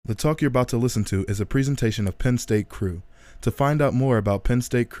The talk you're about to listen to is a presentation of Penn State Crew. To find out more about Penn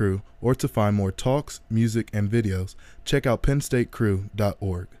State Crew or to find more talks, music, and videos, check out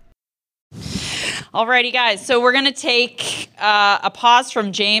pennstatecrew.org. Alrighty, guys. So we're going to take a pause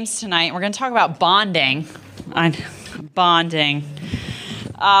from James tonight. We're going to talk about bonding. Bonding.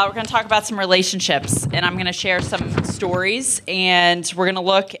 We're going to talk about some relationships, and I'm going to share some stories, and we're going to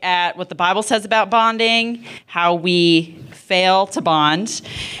look at what the Bible says about bonding, how we fail to bond,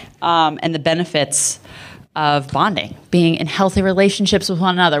 and the benefits of bonding, being in healthy relationships with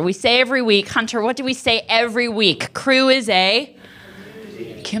one another. We say every week, Hunter, what do we say every week? Crew is a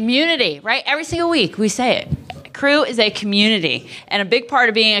community, right? Every single week we say it. Crew is a community, and a big part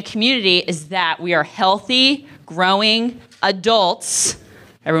of being a community is that we are healthy, growing adults.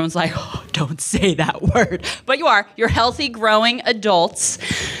 Everyone's like, oh, don't say that word. But you are. You're healthy, growing adults.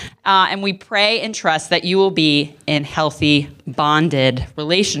 And we pray and trust that you will be in healthy, bonded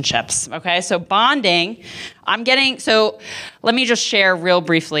relationships. Okay, so bonding, so let me just share real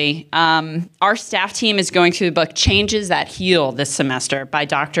briefly. Our staff team is going through the book Changes That Heal this semester by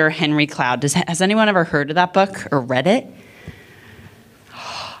Dr. Henry Cloud. Has anyone ever heard of that book or read it?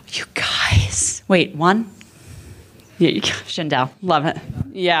 You guys. Wait, one? Yeah, Shandell, love it.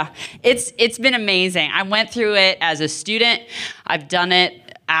 Yeah, it's been amazing. I went through it as a student. I've done it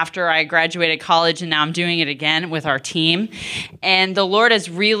after I graduated college, and now I'm doing it again with our team. And the Lord has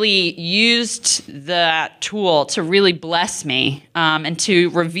really used that tool to really bless me and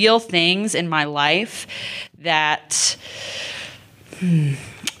to reveal things in my life that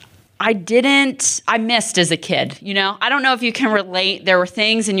I missed as a kid, you know? I don't know if you can relate. There were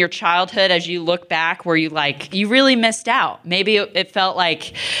things in your childhood as you look back where you really missed out. Maybe it felt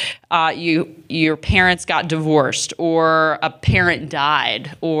like your parents got divorced, or a parent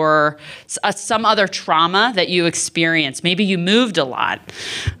died, or some other trauma that you experienced. Maybe you moved a lot.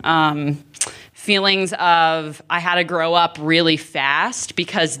 Feelings of, I had to grow up really fast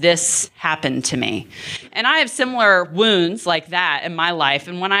because this happened to me. And I have similar wounds like that in my life.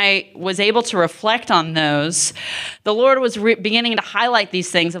 And when I was able to reflect on those, the Lord was beginning to highlight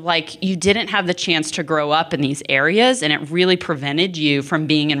these things of you didn't have the chance to grow up in these areas, and it really prevented you from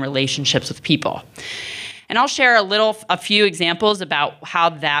being in relationships with people. And I'll share a few examples about how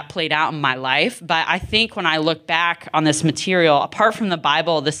that played out in my life. But I think when I look back on this material, apart from the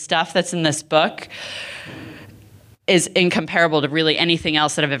Bible, the stuff that's in this book is incomparable to really anything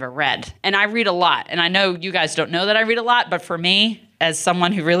else that I've ever read. And I read a lot. And I know you guys don't know that I read a lot, but for me, as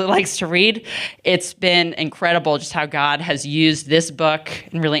someone who really likes to read, it's been incredible just how God has used this book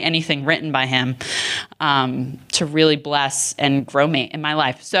and really anything written by him to really bless and grow me in my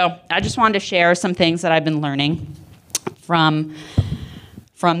life. So I just wanted to share some things that I've been learning from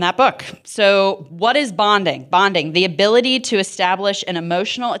that book. So what is bonding? Bonding, the ability to establish an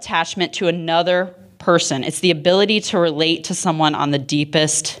emotional attachment to another person. It's the ability to relate to someone on the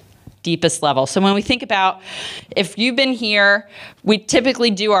deepest level. So when we think about, if you've been here, we typically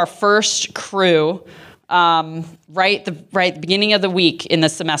do our first crew right at the beginning of the week in the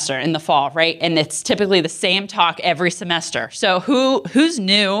semester, in the fall, right? And it's typically the same talk every semester. So who's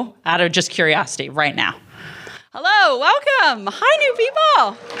new, out of just curiosity, right now? Hello, welcome. Hi, new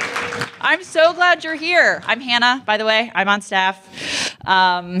people. I'm so glad you're here. I'm Hannah, by the way. I'm on staff.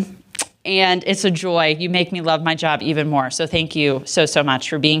 And it's a joy. You make me love my job even more. So thank you so much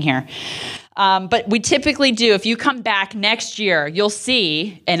for being here. But we typically do, if you come back next year, you'll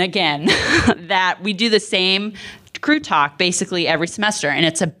see, and again, that we do the same crew talk basically every semester. And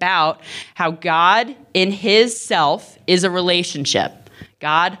it's about how God in his self is a relationship.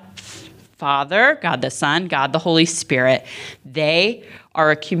 God Father, God the Son, God the Holy Spirit. They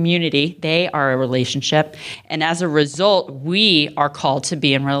are a community. They are a relationship. And as a result, we are called to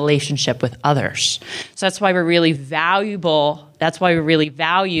be in relationship with others. So that's why we're really valuable. That's why we really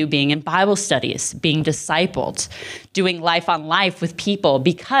value being in Bible studies, being discipled, doing life on life with people,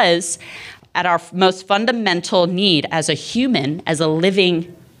 because at our most fundamental need as a human, as a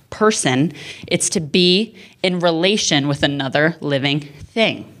living person, it's to be in relation with another living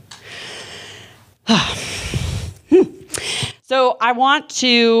thing. So I want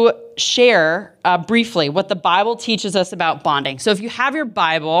to share briefly what the Bible teaches us about bonding. So if you have your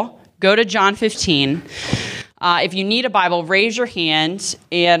Bible, go to John 15. If you need a Bible, raise your hand,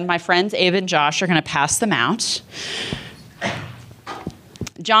 and my friends Abe and Josh are going to pass them out.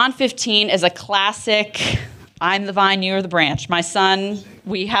 John 15 is a classic, I'm the vine, you are the branch. My son,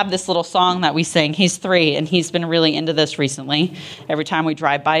 we have this little song that we sing. He's 3, and he's been really into this recently. Every time we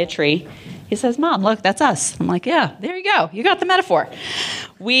drive by a tree, He says, Mom, look, that's us. I'm like, yeah, there you go. You got the metaphor.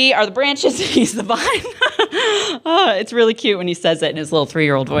 We are the branches, he's the vine. Oh, it's really cute when he says it in his little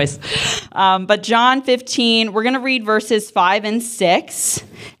 3-year-old voice. But John 15, we're going to read verses 5 and 6,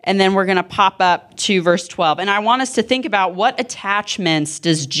 and then we're going to pop up to verse 12. And I want us to think about what attachments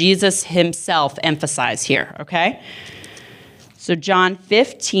does Jesus himself emphasize here, okay? So John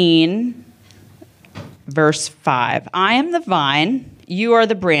 15, verse 5. I am the vine, you are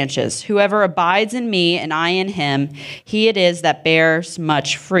the branches. Whoever abides in me and I in him, he it is that bears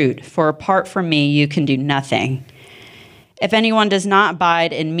much fruit. For apart from me, you can do nothing. If anyone does not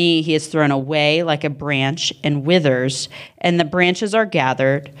abide in me, he is thrown away like a branch and withers, and the branches are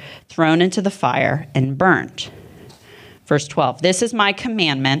gathered, thrown into the fire, and burnt. Verse 12, this is my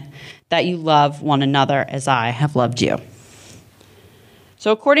commandment, that you love one another as I have loved you.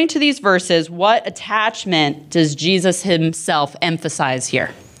 So according to these verses, what attachment does Jesus himself emphasize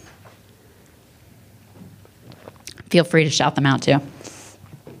here? Feel free to shout them out too.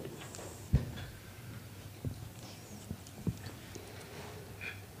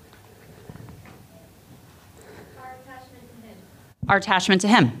 Our attachment to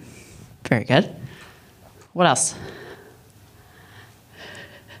him. Very good. What else?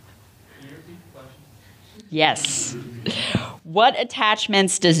 Yes. What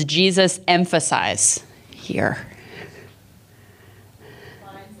attachments does Jesus emphasize here?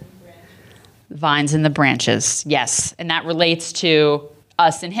 Vines and the branches. Yes. And that relates to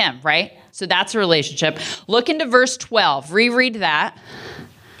us and him, right? So that's a relationship. Look into verse 12. Reread that.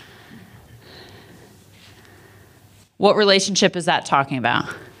 What relationship is that talking about?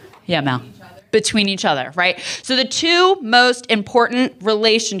 Yeah, Mel. Between each other, right? So the two most important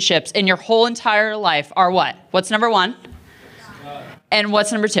relationships in your whole entire life are what? What's number one? And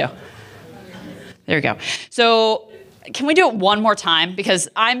what's number two? There we go. So can we do it one more time? Because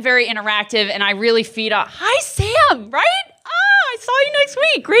I'm very interactive and I really feed off. Hi, Sam, right? I saw you next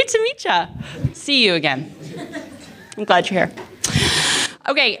week. Great to meet you. See you again. I'm glad you're here.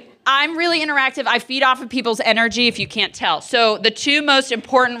 Okay, I'm really interactive. I feed off of people's energy, if you can't tell. So the two most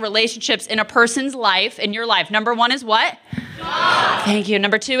important relationships in a person's life, in your life, number one is what? God. Thank you.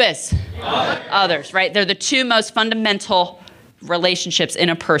 Number two is? Others, right? They're the two most fundamental relationships in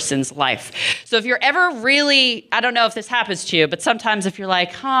a person's life. So if you're ever really, I don't know if this happens to you, but sometimes if you're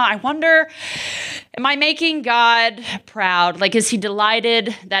like, I wonder, am I making God proud? Like, is he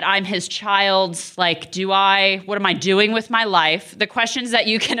delighted that I'm his child? Like, what am I doing with my life? The questions that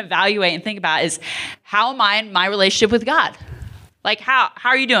you can evaluate and think about is, how am I in my relationship with God? Like, how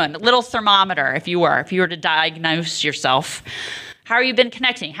are you doing? A little thermometer, if you were to diagnose yourself. How have you been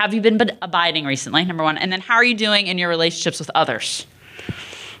connecting? Have you been abiding recently, number one? And then how are you doing in your relationships with others?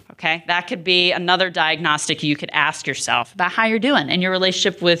 Okay, that could be another diagnostic you could ask yourself about how you're doing in your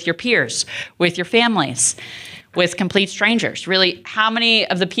relationship with your peers, with your families, with complete strangers. Really, how many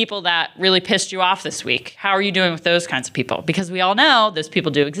of the people that really pissed you off this week, how are you doing with those kinds of people? Because we all know those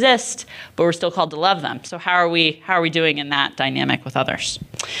people do exist, but we're still called to love them. So how are we doing in that dynamic with others?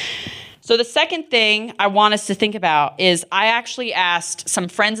 So the second thing I want us to think about is I actually asked some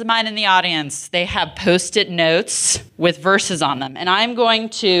friends of mine in the audience. They have Post-it notes with verses on them. And I'm going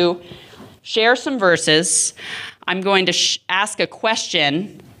to share some verses. I'm going to ask a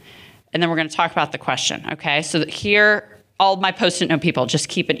question, and then we're going to talk about the question, okay? So here, all of my Post-it note people, just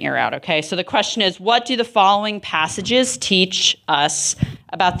keep an ear out, okay? So the question is, what do the following passages teach us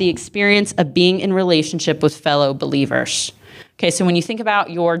about the experience of being in relationship with fellow believers? Okay, so when you think about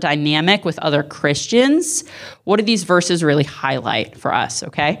your dynamic with other Christians, what do these verses really highlight for us,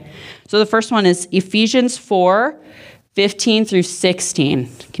 okay? So the first one is Ephesians 4, 15 through 16.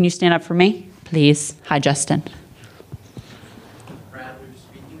 Can you stand up for me, please? Hi, Justin. Rather,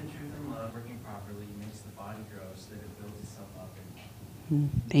 speaking the truth in love, working properly, makes the body grow so that it builds itself up in love.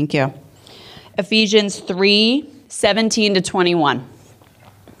 Thank you. Ephesians 3, 17 to 21.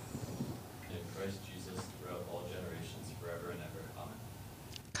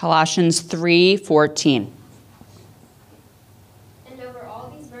 Colossians 3:14. And over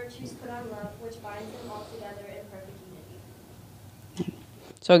all these virtues put on love, which binds them all together in perfect unity.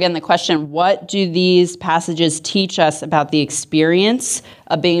 So again, the question, what do these passages teach us about the experience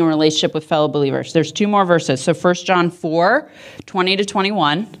of being in a relationship with fellow believers? There's two more verses. So 1 John 4, 20 to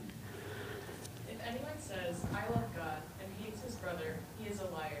 21. If anyone says, I love God, and hates his brother, he is a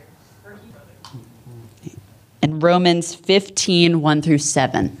liar, for he brother. And Romans 15, 1 through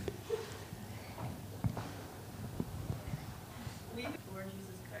 7. We, Lord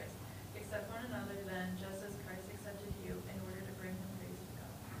Jesus Christ, accept one another then, just as Christ accepted you, in order to bring him praise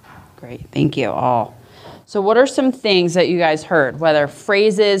to God. Great. Thank you all. So what are some things that you guys heard, whether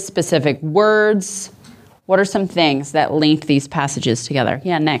phrases, specific words? What are some things that link these passages together?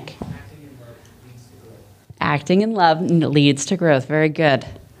 Yeah, Nick. Acting in love leads to growth. Acting in love leads to growth. Very good.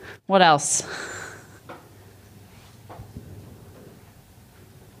 What else?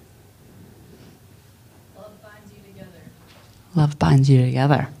 Love binds you together. Love binds you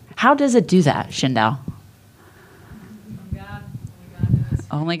together. How does it do that, Shindell?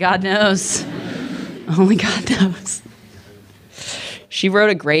 Only God knows. Only God knows. Only God knows. She wrote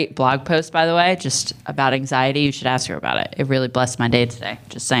a great blog post, by the way, just about anxiety. You should ask her about it. It really blessed my day today.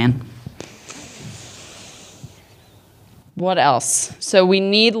 Just saying. What else? So we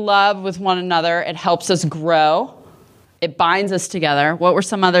need love with one another. It helps us grow. It binds us together. What were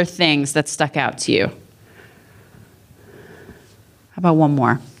some other things that stuck out to you? How about one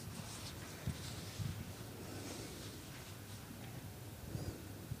more?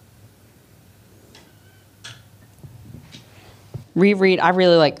 Reread. I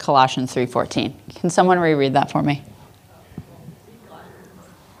really like Colossians 3:14. Can someone reread that for me?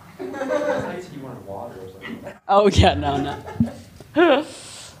 I thought you said you wanted water or something. Oh, yeah, no.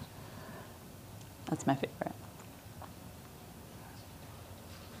 That's my favorite.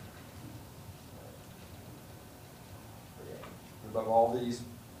 Above all these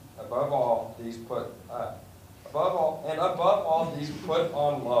put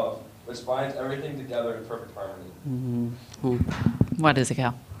on love, which binds everything together in perfect harmony. Mm-hmm. What is it,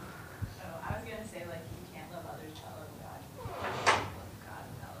 Cal? Oh, I was gonna say you can't love others without loving God. Love God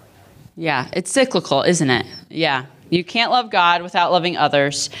without loving others. Yeah, it's cyclical, isn't it? Yeah. You can't love God without loving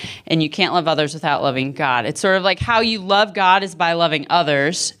others, and you can't love others without loving God. It's sort of like how you love God is by loving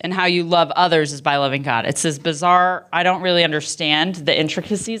others, and how you love others is by loving God. It's this bizarre, I don't really understand the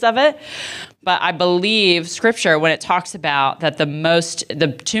intricacies of it, but I believe Scripture, when it talks about that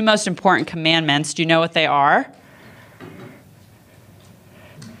the two most important commandments, do you know what they are?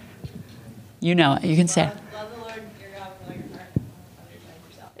 You know it. You can say it. Love the Lord your God with all your heart and others like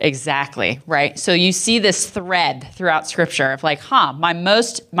yourself. Exactly, right? So you see this thread throughout Scripture of my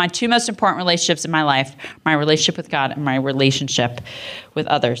two most important relationships in my life, my relationship with God and my relationship with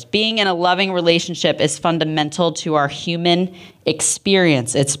others. Being in a loving relationship is fundamental to our human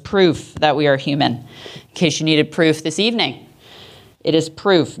experience. It's proof that we are human. In case you needed proof this evening, it is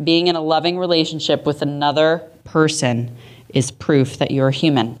proof. Being in a loving relationship with another person is proof that you're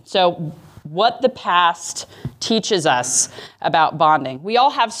human. So what the past teaches us about bonding. We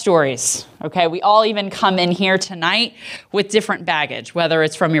all have stories, okay? We all even come in here tonight with different baggage, whether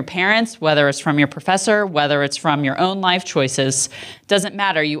it's from your parents, whether it's from your professor, whether it's from your own life choices. Doesn't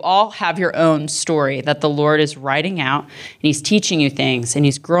matter. You all have your own story that the Lord is writing out, and He's teaching you things, and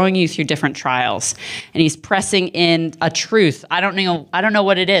He's growing you through different trials, and He's pressing in a truth. I don't know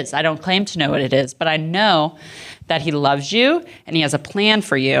what it is. I don't claim to know what it is, but I know that He loves you and He has a plan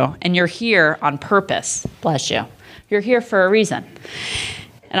for you, and you're here on purpose. Bless you. You're here for a reason.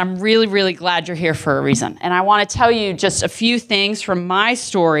 And I'm really, really glad you're here for a reason. And I want to tell you just a few things from my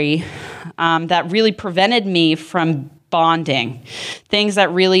story that really prevented me from bonding, things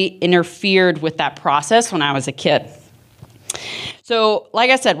that really interfered with that process when I was a kid. So,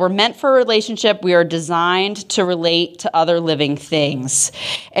 like I said, we're meant for a relationship. We are designed to relate to other living things.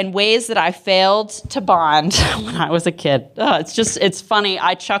 And ways that I failed to bond when I was a kid. It's funny.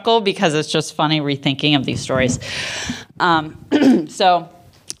 I chuckle because it's just funny rethinking of these stories. So,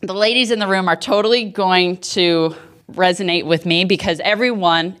 the ladies in the room are totally going to resonate with me because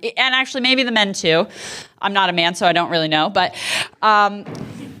everyone, and actually maybe the men too, I'm not a man, so I don't really know, but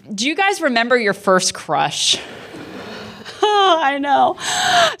do you guys remember your first crush? I know.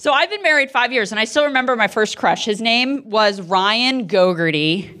 So I've been married 5 years, and I still remember my first crush. His name was Ryan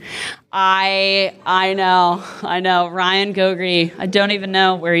Gogarty. I know, Ryan Gogarty. I don't even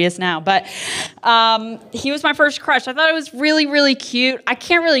know where he is now, but he was my first crush. I thought it was really, really cute. I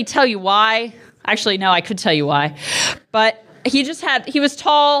can't really tell you why. Actually, no, I could tell you why. But he was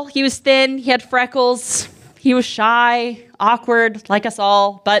tall, he was thin, he had freckles. He was shy, awkward, like us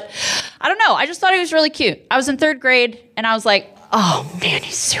all. But I don't know. I just thought he was really cute. I was in 3rd grade, and I was like, oh, man,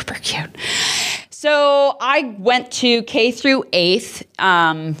 he's super cute. So I went to K through 8th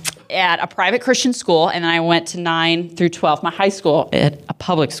at a private Christian school, and then I went to 9 through 12, my high school, at a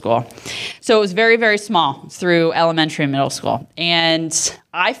public school. So it was very, very small through elementary and middle school. And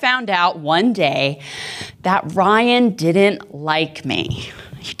I found out one day that Ryan didn't like me.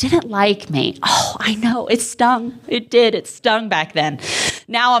 He didn't like me. Oh, I know. It stung. It did. It stung back then.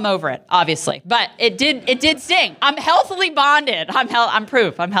 Now I'm over it, obviously. But it did sting. I'm healthily bonded. I'm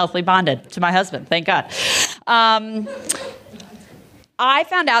proof. I'm healthily bonded to my husband. Thank God. I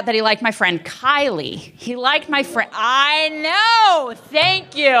found out that he liked my friend Kylie. He liked my friend. I know.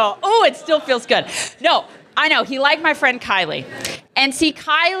 Thank you. Oh, it still feels good. No, I know. He liked my friend Kylie. And see,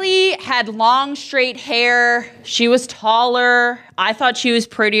 Kylie had long, straight hair. She was taller. I thought she was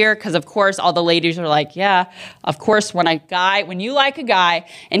prettier because, of course, all the ladies are like, yeah, of course, when you like a guy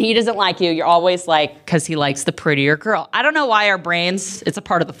and he doesn't like you, you're always like, because he likes the prettier girl. I don't know why our brains, it's a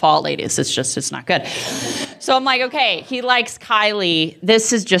part of the fault, ladies. It's not good. So I'm like, okay, he likes Kylie.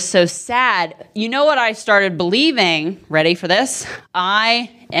 This is just so sad. You know what I started believing? Ready for this?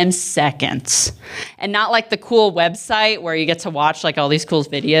 I am second. And not like the cool website where you get to watch like all these cool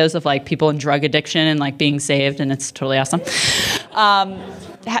videos of like people in drug addiction and like being saved, and it's totally awesome.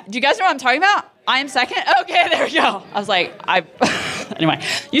 Do you guys know what I'm talking about? I am second? Okay, there we go. I was like, anyway,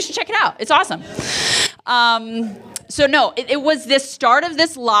 you should check it out. It's awesome. So no, it was this start of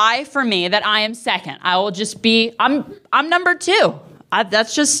this lie for me that I am second. I will just be, I'm number two.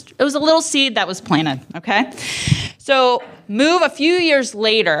 It was a little seed that was planted, okay? So move a few years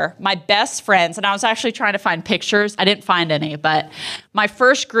later, my best friends, and I was actually trying to find pictures. I didn't find any, but my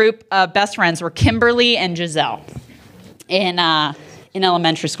first group of best friends were Kimberly and Giselle in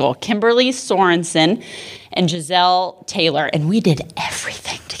elementary school. Kimberly Sorensen and Giselle Taylor, and we did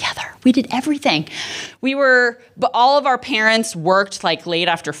everything together. We did everything. But all of our parents worked like late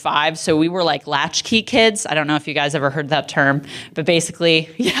after 5, so we were like latchkey kids. I don't know if you guys ever heard that term, but basically,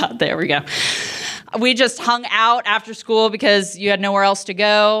 yeah, there we go. We just hung out after school because you had nowhere else to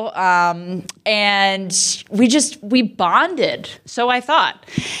go. And we bonded, so I thought,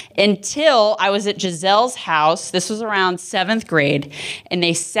 until I was at Giselle's house. This was around 7th grade, and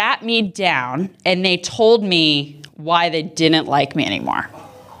they sat me down and they told me why they didn't like me anymore.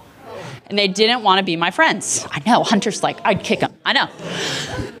 And they didn't want to be my friends. I know, Hunter's like, I'd kick them. I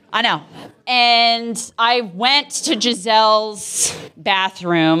know. And I went to Giselle's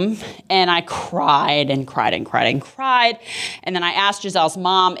bathroom and I cried and cried and cried and cried. And then I asked Giselle's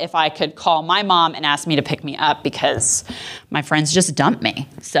mom if I could call my mom and ask me to pick me up because my friends just dumped me.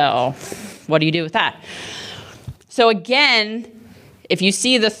 So what do you do with that? So again, if you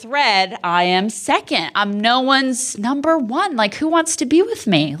see the thread, I am second. I'm no one's number one. Like, who wants to be with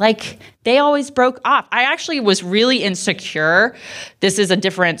me? Like, they always broke off. I actually was really insecure. This is a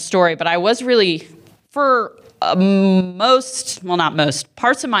different story, but I was really, for not most,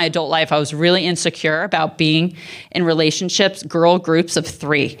 parts of my adult life, I was really insecure about being in relationships, girl groups of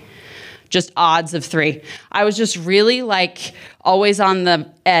 3. Just odds of 3. I was just really like always on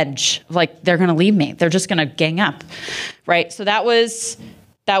the edge, like they're gonna leave me. They're just gonna gang up, right? So that was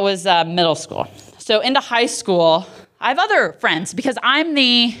middle school. So into high school, I have other friends because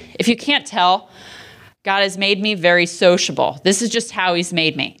if you can't tell, God has made me very sociable. This is just how he's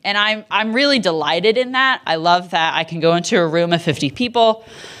made me. And I'm really delighted in that. I love that I can go into a room of 50 people,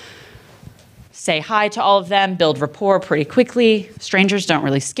 say hi to all of them, build rapport pretty quickly. Strangers don't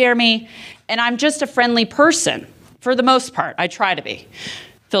really scare me. And I'm just a friendly person for the most part. I try to be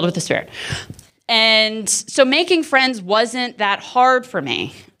filled with the Spirit. And so making friends wasn't that hard for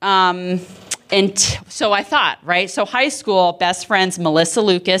me. So I thought, right? So high school, best friends, Melissa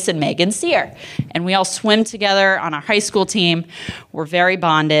Lucas and Megan Sear. And we all swim together on our high school team. We're very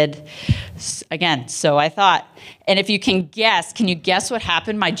bonded. Again, so I thought. And if you can you guess what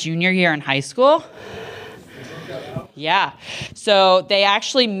happened my junior year in high school? Yeah. So they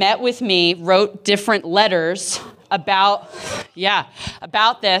actually met with me, wrote different letters about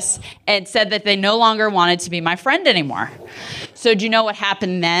this, and said that they no longer wanted to be my friend anymore. So do you know what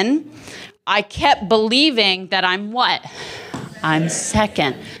happened then? I kept believing that I'm what? I'm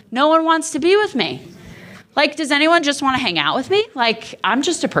second. No one wants to be with me. Like, does anyone just want to hang out with me? Like, I'm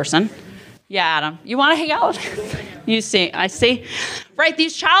just a person. Yeah, Adam, you want to hang out with me? I see. Right,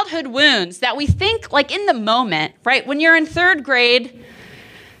 these childhood wounds that we think, like in the moment, right? When you're in 3rd grade,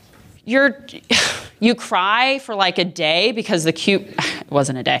 you cry for like a day because it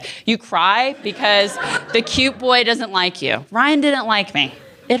wasn't a day. You cry because the cute boy doesn't like you. Ryan didn't like me.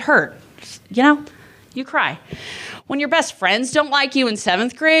 It hurt. You know, you cry. When your best friends don't like you in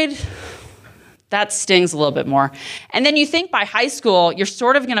 7th grade, that stings a little bit more. And then you think by high school, you're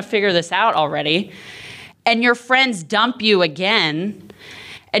sort of going to figure this out already, and your friends dump you again,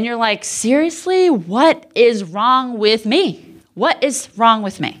 and you're like, seriously, what is wrong with me? What is wrong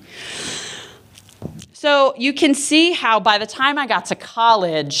with me? So you can see how by the time I got to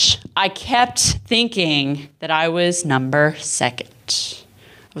college, I kept thinking that I was number 2nd.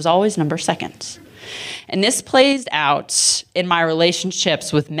 I was always number 2nd. And this plays out in my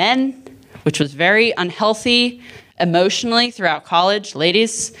relationships with men, which was very unhealthy emotionally throughout college.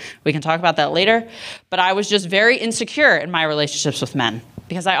 Ladies, we can talk about that later. But I was just very insecure in my relationships with men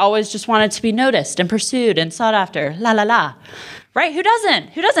because I always just wanted to be noticed and pursued and sought after. La la la. Right? Who doesn't?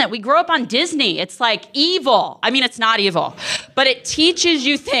 Who doesn't? We grow up on Disney. It's like evil. I mean, it's not evil, but it teaches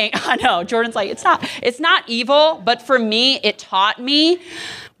you things. I know, Jordan's like, it's not evil, but for me, it taught me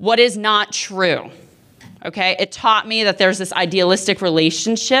what is not true. Okay? It taught me that there's this idealistic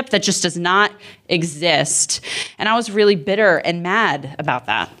relationship that just does not exist. And I was really bitter and mad about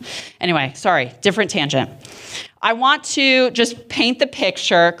that. Anyway, sorry, different tangent. I want to just paint the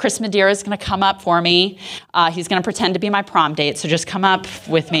picture. Chris Madeira is going to come up for me. He's going to pretend to be my prom date, so just come up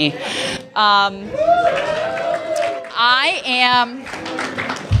with me.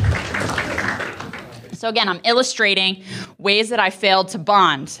 So again, I'm illustrating ways that I failed to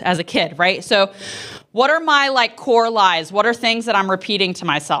bond as a kid, right? So what are my core lies? What are things that I'm repeating to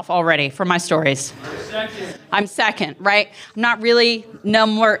myself already from my stories? I'm second, right? I'm not really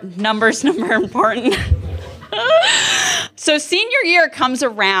numbers important. So senior year comes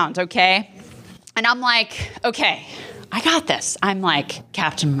around, okay? And I'm like, okay, I got this. I'm like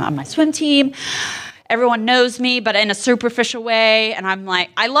captain on my swim team. Everyone knows me, but in a superficial way. And I'm like,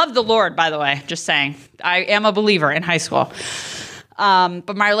 I love the Lord, by the way, just saying. I am a believer in high school.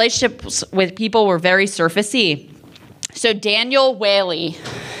 But my relationships with people were very surfacey. So Daniel Whaley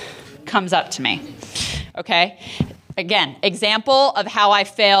comes up to me, okay? Again, example of how I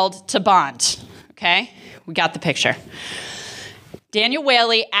failed to bond, okay? We got the picture. Daniel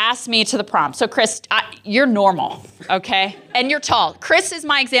Whaley asked me to the prom. So Chris, you're normal, okay? And you're tall. Chris is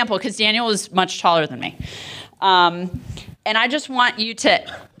my example because Daniel is much taller than me. And I just want you to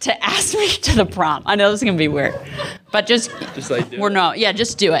ask me to the prom. I know this is going to be weird, but just like do it. Yeah,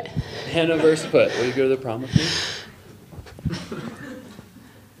 just do it. Hannah versus Put. Will you go to the prom with me?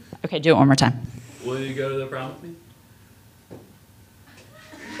 Okay, do it one more time. Will you go to the prom with me?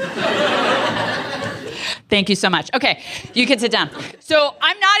 Thank you so much. Okay, you can sit down. So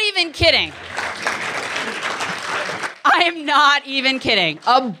I'm not even kidding. I am not even kidding.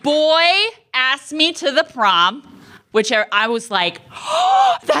 A boy asked me to the prom, which I was like,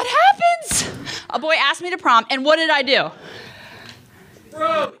 oh, that happens. A boy asked me to prom, and what did I do?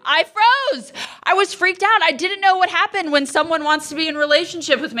 I froze. I was freaked out. I didn't know what happened when someone wants to be in a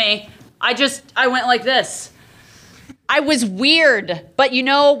relationship with me. I went like this. I was weird, but you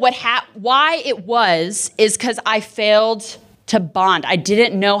know why it was is because I failed to bond. I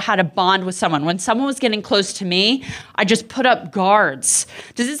didn't know how to bond with someone. When someone was getting close to me, I just put up guards.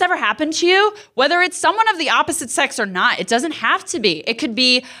 Does this ever happen to you? Whether it's someone of the opposite sex or not, it doesn't have to be. It could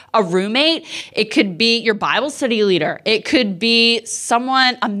be a roommate. It could be your Bible study leader. It could be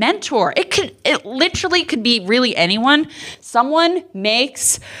someone, a mentor. It literally could be really anyone. Someone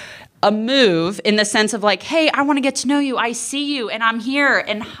makes a move in the sense of like, hey, I want to get to know you. I see you and I'm here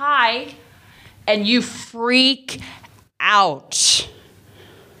and hi. And you freak out.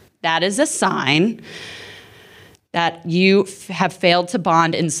 That is a sign that you have failed to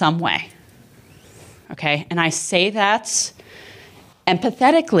bond in some way. Okay? And I say that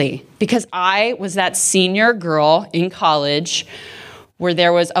empathetically because I was that senior girl in college where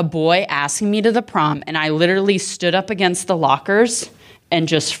there was a boy asking me to the prom and I literally stood up against the lockers and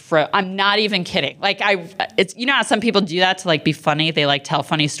just froze. I'm not even kidding. It's you know how some people do that to be funny? They tell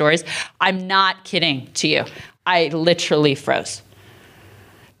funny stories. I'm not kidding to you. I literally froze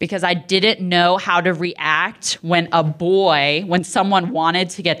because I didn't know how to react when someone wanted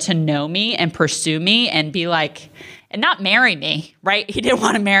to get to know me and pursue me and be like, and not marry me, right? He didn't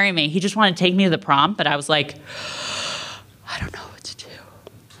want to marry me. He just wanted to take me to the prom. But I was like, I don't know what to do,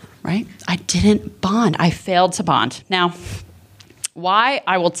 right? I didn't bond. I failed to bond. Now, why?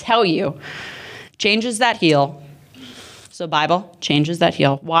 I will tell you. Changes that heal. So Bible, changes that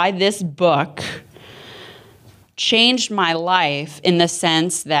heal. Why this book changed my life in the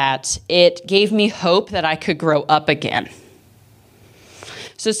sense that it gave me hope that I could grow up again.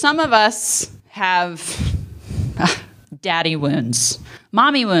 So some of us have daddy wounds,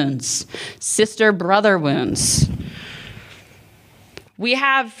 mommy wounds, sister, brother wounds. We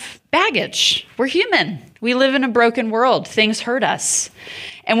have baggage. We're human. We live in a broken world. Things hurt us.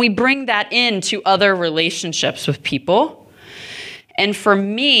 And we bring that into other relationships with people. And for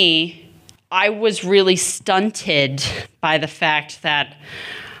me, I was really stunted by the fact that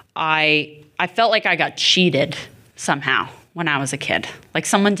I felt like I got cheated somehow when I was a kid. Like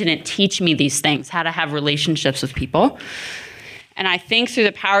someone didn't teach me these things, how to have relationships with people. And I think through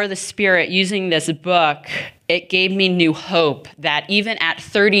the power of the Spirit, using this book, it gave me new hope that even at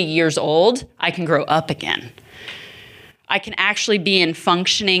 30 years old, I can grow up again. I can actually be in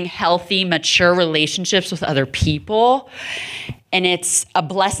functioning, healthy, mature relationships with other people. And it's a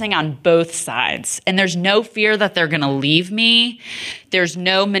blessing on both sides. And there's no fear that they're going to leave me. There's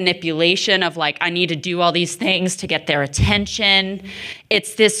no manipulation of like, I need to do all these things to get their attention.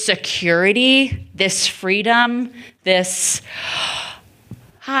 It's this security, this freedom, this,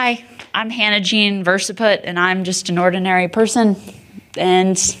 hi, I'm Hannah Jean Versiput, and I'm just an ordinary person.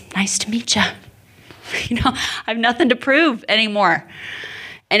 And nice to meet you. I have nothing to prove anymore.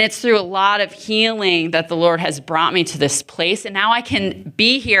 And it's through a lot of healing that the Lord has brought me to this place. And now I can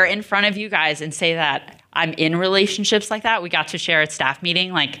be here in front of you guys and say that I'm in relationships like that. We got to share at staff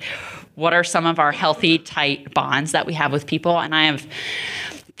meeting, like, what are some of our healthy, tight bonds that we have with people? And I have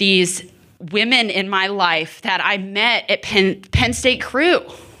these women in my life that I met at Penn State Cru.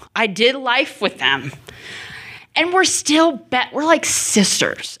 I did life with them. And we're still, we're like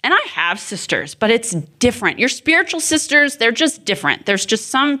sisters. And I have sisters, but it's different. Your spiritual sisters, they're just different. There's just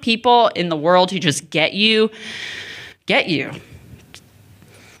some people in the world who just get you. I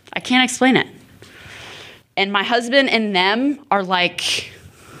can't explain it. And my husband and them are like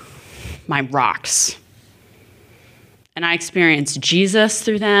my rocks. And I experience Jesus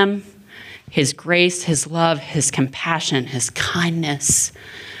through them, his grace, his love, his compassion, his kindness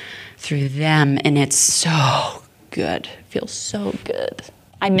through them. And it's so good. It feels so good.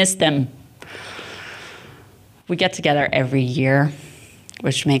 I miss them. We get together every year,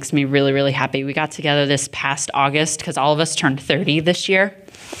 which makes me really, really happy. We got together this past August because all of us turned 30 this year.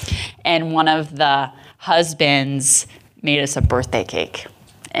 And one of the husbands made us a birthday cake.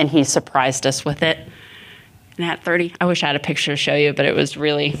 And he surprised us with it. And at 30, I wish I had a picture to show you, but it was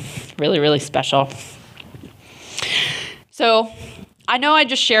really, really, really special. So I know I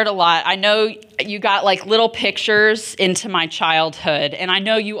just shared a lot. I know you got like little pictures into my childhood, and I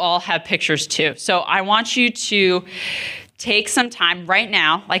know you all have pictures too. So I want you to take some time right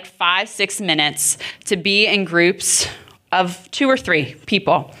now, like 5-6 minutes, to be in groups of 2 or 3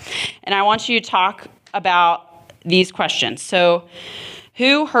 people. And I want you to talk about these questions. So,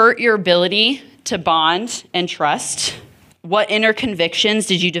 who hurt your ability to bond and trust? What inner convictions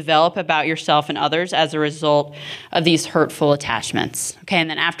did you develop about yourself and others as a result of these hurtful attachments? Okay, and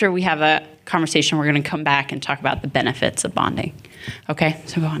then after we have a conversation, we're going to come back and talk about the benefits of bonding. Okay,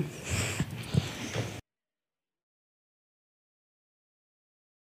 so go on.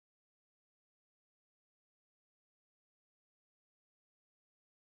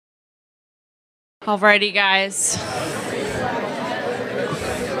 Alrighty, guys.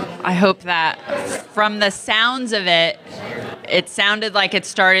 I hope that from the sounds of it, it sounded like it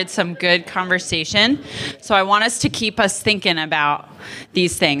started some good conversation. So I want us to keep us thinking about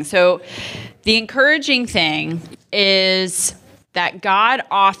these things. So the encouraging thing is that God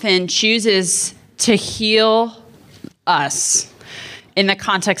often chooses to heal us in the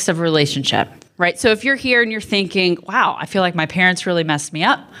context of relationship, right? So if you're here and you're thinking, wow, I feel like my parents really messed me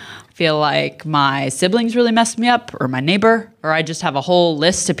up. I feel like my siblings really messed me up, or my neighbor, or I just have a whole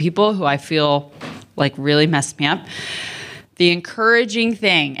list of people who I feel like really messed me up. The encouraging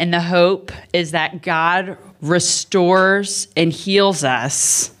thing and the hope is that God restores and heals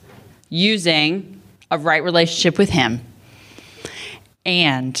us using a right relationship with him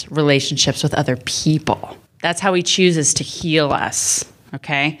and relationships with other people. That's how he chooses to heal us,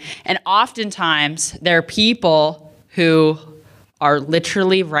 okay? And oftentimes, there are people who are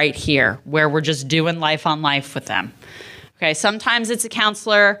literally right here, where we're just doing life on life with them. Okay, sometimes it's a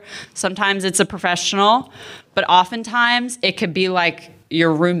counselor, sometimes it's a professional, but oftentimes it could be like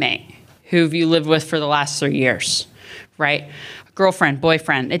your roommate who you lived with for the last 3 years, right? Girlfriend,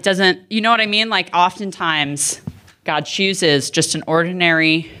 boyfriend. It doesn't, you know what I mean? Like oftentimes God chooses just an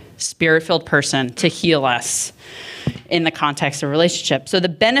ordinary spirit-filled person to heal us in the context of relationship. So the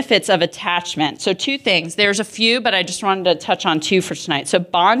benefits of attachment. So 2 things. There's a few, but I just wanted to touch on 2 for tonight. So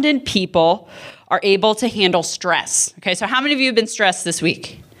bonded people are able to handle stress. Okay, so how many of you have been stressed this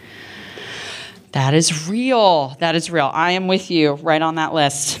week? That is real. That is real. I am with you right on that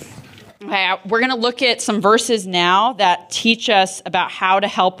list. Okay, we're going to look at some verses now that teach us about how to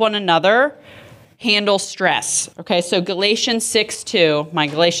help one another handle stress. Okay, so Galatians 6:2, my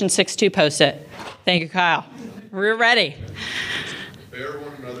Galatians 6:2 post-it. Thank you, Kyle. We're ready. Bear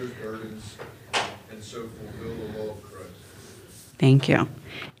one another's burdens and so fulfill the law of Christ. Thank you.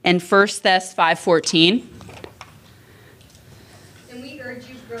 And 1 Thess 5:14. And we urge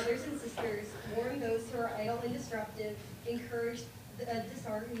you, brothers and sisters, warn those who are idle and disruptive, encourage the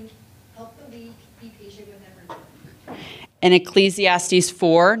disheartened, help the weak, be patient with everyone. And Ecclesiastes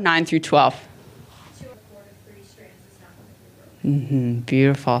 4:9-12. 2 cord of 3 strands is not completely broken.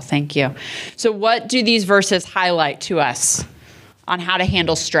 Beautiful. Thank you. So what do these verses highlight to us on how to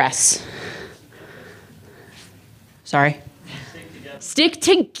handle stress? Sorry? Stick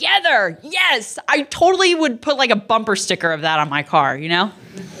together. Yes. I totally would put like a bumper sticker of that on my car, you know?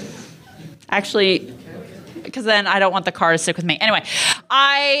 Actually, because then I don't want the car to stick with me. Anyway,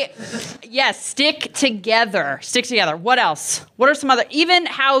 stick together. Stick together. What else? What are some other, even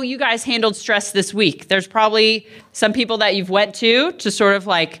how you guys handled stress this week? There's probably some people that you've went to sort of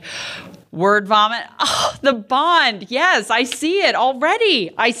like word vomit. Oh, the bond. Yes, I see it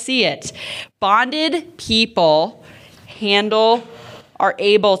already. I see it. Bonded people are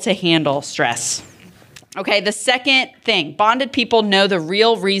able to handle stress. Okay, the second thing, bonded people know the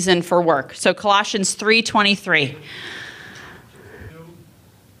real reason for work. So Colossians 3:23.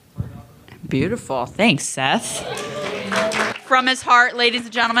 Beautiful. Thanks, Seth. From his heart, ladies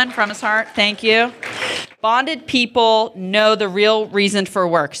and gentlemen, from his heart. Thank you. Bonded people know the real reason for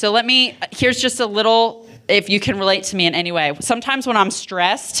work. So here's just a little, if you can relate to me in any way. Sometimes when I'm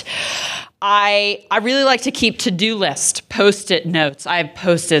stressed, I really like to keep to-do list, Post-it notes. I have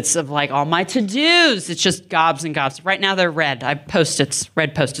Post-its of like all my to-dos. It's just gobs and gobs. Right now they're red. I have Post-its,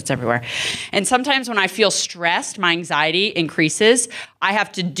 red Post-its everywhere. And sometimes when I feel stressed, my anxiety increases. I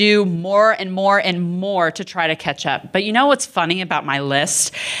have to do more and more and more to try to catch up. But you know what's funny about my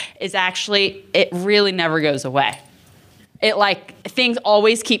list is actually it really never goes away. Things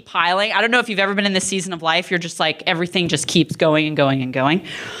always keep piling. I don't know if you've ever been in this season of life. You're just like, everything just keeps going and going and going.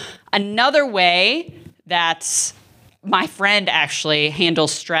 Another way that my friend actually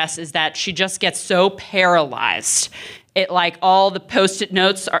handles stress is that she just gets so paralyzed. All the Post-it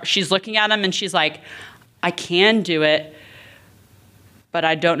notes, she's looking at them and she's like, I can do it, but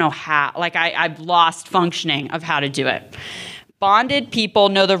I don't know how. I've lost functioning of how to do it. Bonded people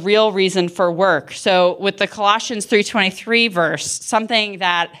know the real reason for work. So with the Colossians 3:23 verse, something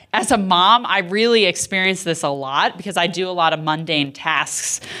that as a mom, I really experience this a lot because I do a lot of mundane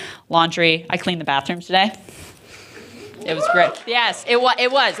tasks. Laundry, I cleaned the bathrooms today. It was great. Yes, it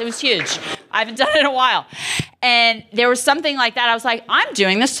was. It was huge. I haven't done it in a while. And there was something like that. I was like, I'm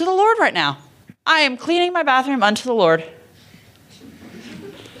doing this to the Lord right now. I am cleaning my bathroom unto the Lord.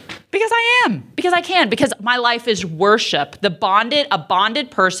 Because I am. Because I can. Because my life is worship. A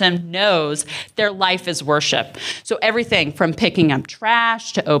bonded person knows their life is worship. So everything from picking up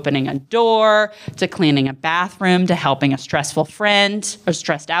trash to opening a door to cleaning a bathroom to helping a stressful friend or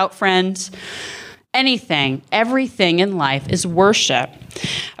stressed out friend. Everything in life is worship.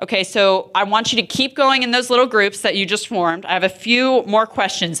 Okay, so I want you to keep going in those little groups that you just formed. I have a few more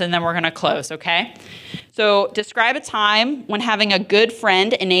questions and then we're going to close, okay? So describe a time when having a good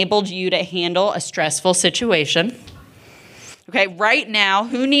friend enabled you to handle a stressful situation. Okay, right now,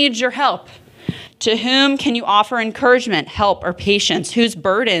 who needs your help? To whom can you offer encouragement, help, or patience? Whose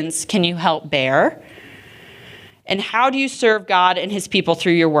burdens can you help bear? And how do you serve God and his people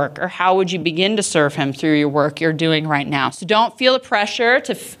through your work? Or how would you begin to serve him through your work you're doing right now? So don't feel the pressure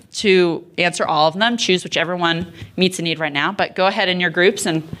to answer all of them. Choose whichever one meets a need right now. But go ahead in your groups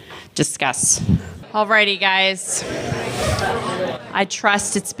and discuss. Alrighty, guys. I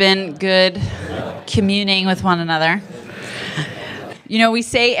trust it's been good communing with one another. You know, we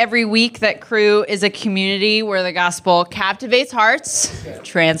say every week that Cru is a community where the gospel captivates hearts,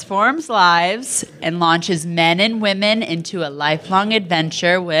 transforms lives, and launches men and women into a lifelong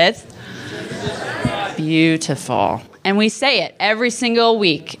adventure with beautiful. And we say it every single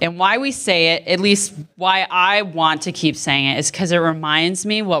week. And why we say it, at least why I want to keep saying it, is because it reminds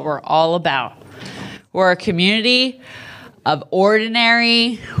me what we're all about. We're a community of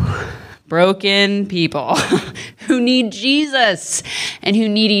ordinary, broken people who need Jesus and who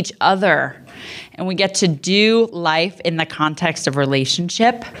need each other. And we get to do life in the context of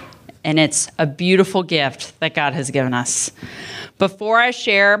relationship, and it's a beautiful gift that God has given us. Before I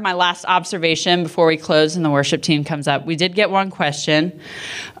share my last observation, before we close and the worship team comes up, we did get one question.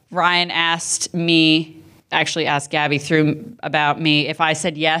 Ryan asked Gabby about me if I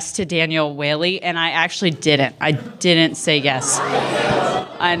said yes to Daniel Whaley, and I actually didn't. I didn't say yes.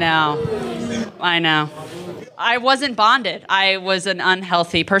 I know. I wasn't bonded. I was an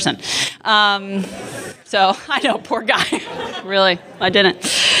unhealthy person. So I know, poor guy. Really, I didn't.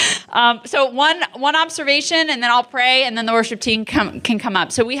 So one observation, and then I'll pray, and then the worship team can come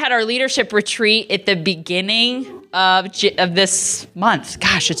up. So we had our leadership retreat at the beginning of this month.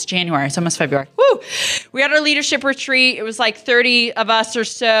 Gosh, it's January. It's almost February. Woo! We had our leadership retreat. It was like 30 of us or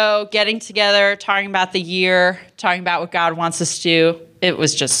so getting together, talking about the year, talking about what God wants us to do. It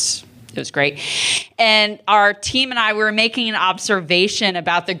was just It was great. And our team and I, we were making an observation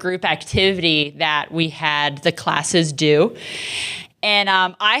about the group activity that we had the classes do. And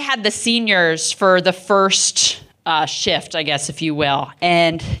I had the seniors for the first shift, I guess, if you will.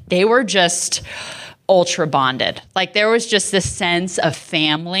 And they were just ultra bonded. Like, there was just this sense of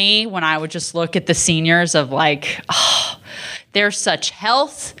family when I would just look at the seniors of like, oh, there's such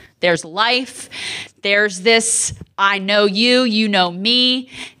health. There's life. There's this, I know you, you know me.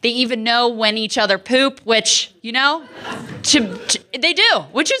 They even know when each other poop, which, you know, they do,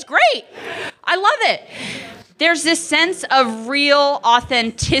 which is great. I love it. There's this sense of real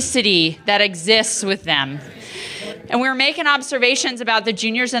authenticity that exists with them. And we were making observations about the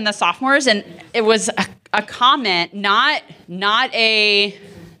juniors and the sophomores, and it was a comment, nothing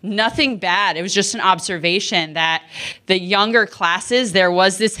bad. It was just an observation that the younger classes, there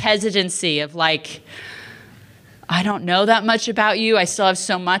was this hesitancy of like, I don't know that much about you. I still have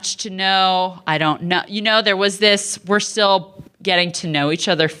so much to know. I don't know. You know, there was this, we're still getting to know each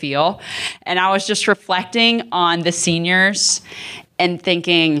other feel. And I was just reflecting on the seniors and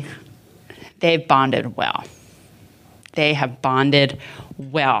thinking they've bonded well. They have bonded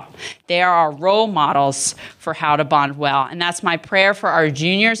well. They are our role models for how to bond well. And that's my prayer for our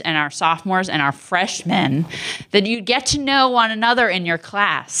juniors and our sophomores and our freshmen, that you get to know one another in your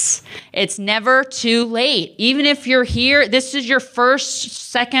class. It's never too late. Even if you're here, this is your first,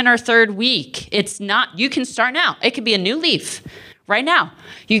 second, or third week. It's not, you can start now. It could be a new leaf. Right now,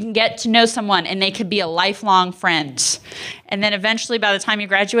 you can get to know someone and they could be a lifelong friend. And then eventually, by the time you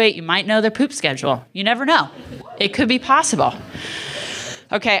graduate, you might know their poop schedule. You never know. It could be possible.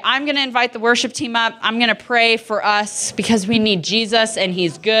 Okay, I'm going to invite the worship team up. I'm going to pray for us because we need Jesus, and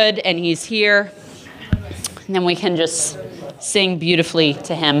he's good, and he's here. And then we can just sing beautifully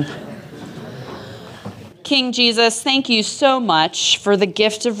to him. King Jesus, thank you so much for the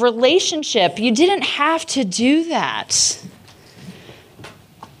gift of relationship. You didn't have to do that.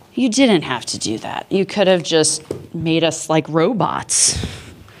 You didn't have to do that. You could have just made us like robots.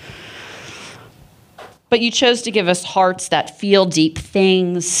 But you chose to give us hearts that feel deep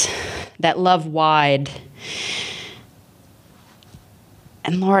things, that love wide.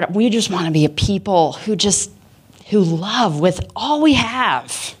 And Lord, we just want to be a people who love with all we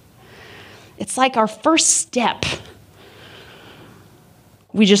have. It's like our first step.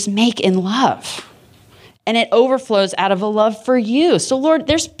 We just make in love. And it overflows out of a love for you. So Lord,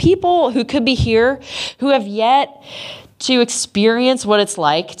 there's people who could be here who have yet to experience what it's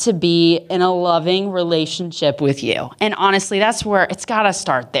like to be in a loving relationship with you. And honestly, that's where it's got to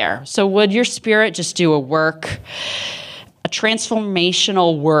start there. So would your Spirit just do a work, a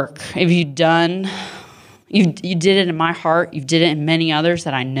transformational work? Have you done, you did it in my heart. You did it in many others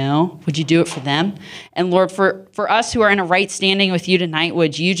that I know. Would you do it for them? And Lord, for us who are in a right standing with you tonight,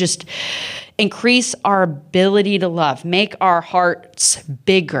 would you just increase our ability to love, make our hearts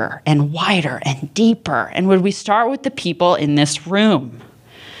bigger and wider and deeper? And would we start with the people in this room?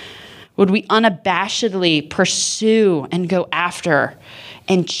 Would we unabashedly pursue and go after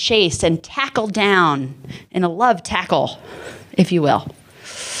and chase and tackle down in a love tackle, if you will?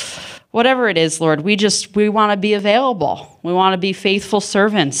 Whatever it is, Lord, we want to be available. We want to be faithful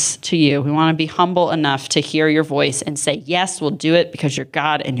servants to you. We want to be humble enough to hear your voice and say, yes, we'll do it because you're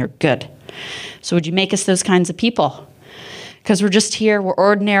God and you're good. So would you make us those kinds of people? Because we're just here, we're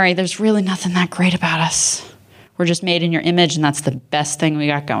ordinary. There's really nothing that great about us. We're just made in your image, and that's the best thing we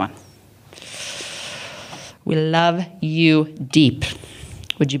got going. We love you deep.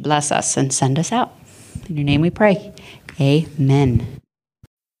 Would you bless us and send us out? In your name we pray. Amen.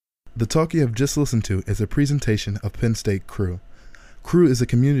 The talk you have just listened to is a presentation of Penn State Cru. Cru is a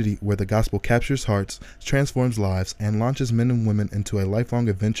community where the gospel captures hearts, transforms lives, and launches men and women into a lifelong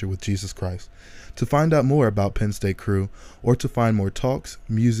adventure with Jesus Christ. To find out more about Penn State Cru, or to find more talks,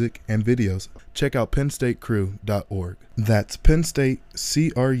 music, and videos, check out pennstatecru.org. That's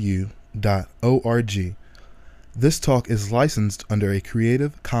pennstatecru.org. This talk is licensed under a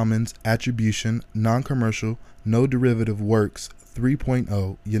Creative Commons Attribution, Non-Commercial, No Derivative Works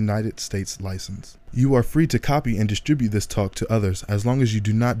 3.0 United States license. You are free to copy and distribute this talk to others as long as you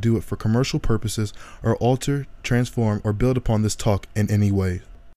do not do it for commercial purposes or alter, transform, or build upon this talk in any way.